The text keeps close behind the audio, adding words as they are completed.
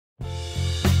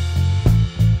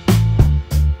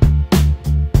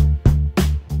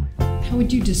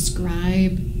would you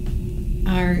describe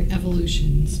our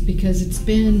evolutions? Because it's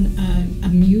been a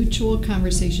mutual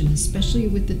conversation, especially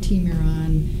with the team you're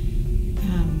on,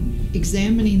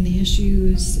 examining the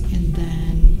issues and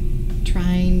then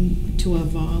trying to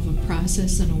evolve a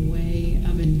process and a way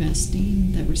of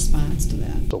investing that responds to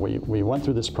that. So we went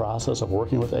through this process of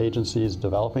working with agencies,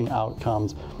 developing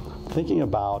outcomes, thinking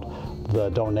about the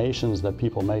donations that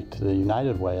people make to the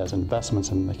United Way as investments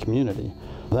in the community.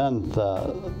 Then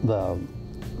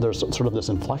there's sort of this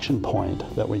inflection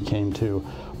point that we came to,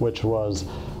 which was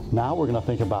now we're going to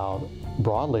think about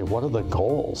broadly, what are the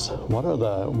goals? What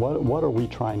are we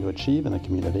trying to achieve in the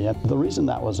community? And the reason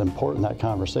that was important, that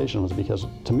conversation, was because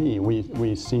to me,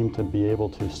 we seem to be able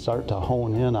to start to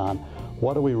hone in on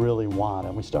what do we really want?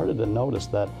 And we started to notice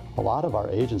that a lot of our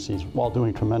agencies, while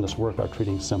doing tremendous work, are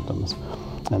treating symptoms.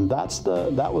 And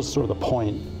that was sort of the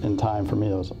point in time for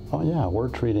me. It was, oh yeah, we're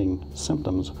treating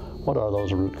symptoms. What are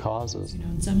those root causes? You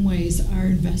know, in some ways, our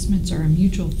investments are a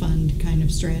mutual fund kind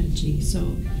of strategy. So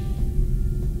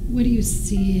what do you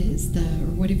see as or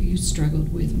what have you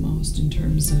struggled with most in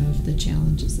terms of the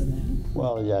challenges of that?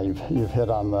 Well, yeah, you've hit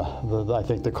on I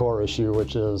think the core issue,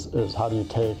 which is how do you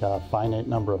take a finite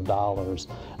number of dollars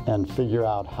and figure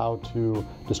out how to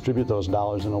distribute those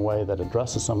dollars in a way that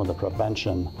addresses some of the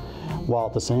prevention, while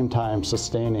at the same time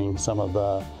sustaining some of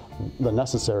the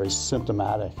necessary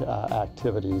symptomatic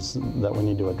activities that we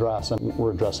need to address. And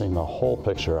we're addressing the whole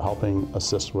picture, helping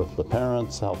assist with the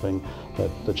parents, helping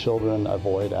the children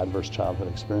avoid adverse childhood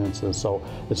experiences. So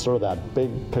it's sort of that big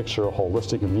picture,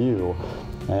 holistic view,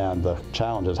 and the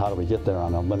challenge is how do we get there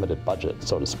on a limited budget,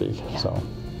 so to speak. Yeah. So,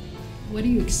 what are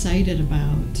you excited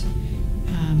about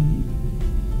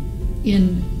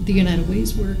in the United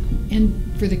Way's work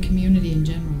and for the community in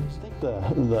general?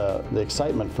 The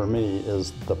excitement for me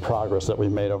is the progress that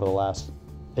we've made over the last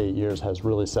 8 years has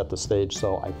really set the stage.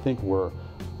 So I think we're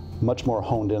much more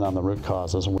honed in on the root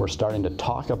causes. We're starting to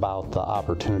talk about the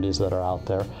opportunities that are out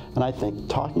there. And I think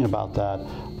talking about that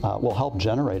will help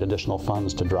generate additional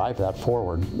funds to drive that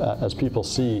forward. As people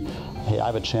see, hey, I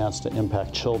have a chance to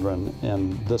impact children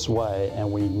in this way,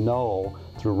 and we know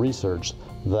through research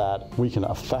that we can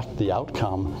affect the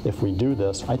outcome if we do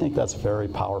this. I think that's very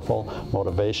powerful,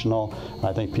 motivational, and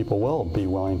I think people will be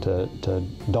willing to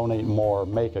donate more,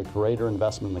 make a greater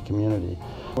investment in the community.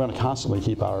 We're going to constantly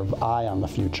keep our eye on the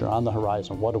future, on the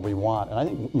horizon. What do we want? And I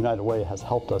think United Way has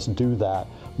helped us do that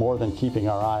more than keeping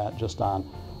our eye just on,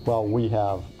 well, we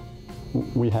have,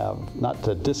 not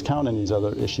to discount any of these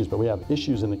other issues, but we have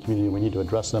issues in the community. We need to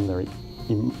address them. They're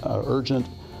urgent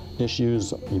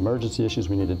issues, emergency issues.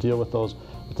 We need to deal with those.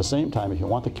 At the same time, if you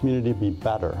want the community to be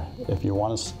better, if you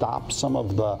want to stop some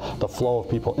of the flow of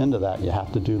people into that, you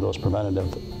have to do those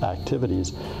preventative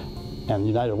activities. And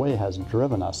United Way has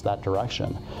driven us that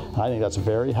direction. And I think that's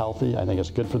very healthy. I think it's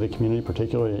good for the community,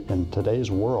 particularly in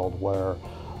today's world where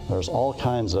there's all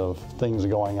kinds of things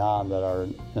going on that are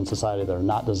in society that are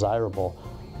not desirable.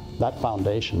 That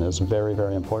foundation is very,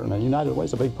 very important, and United Way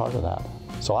is a big part of that.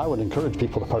 So I would encourage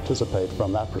people to participate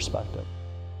from that perspective.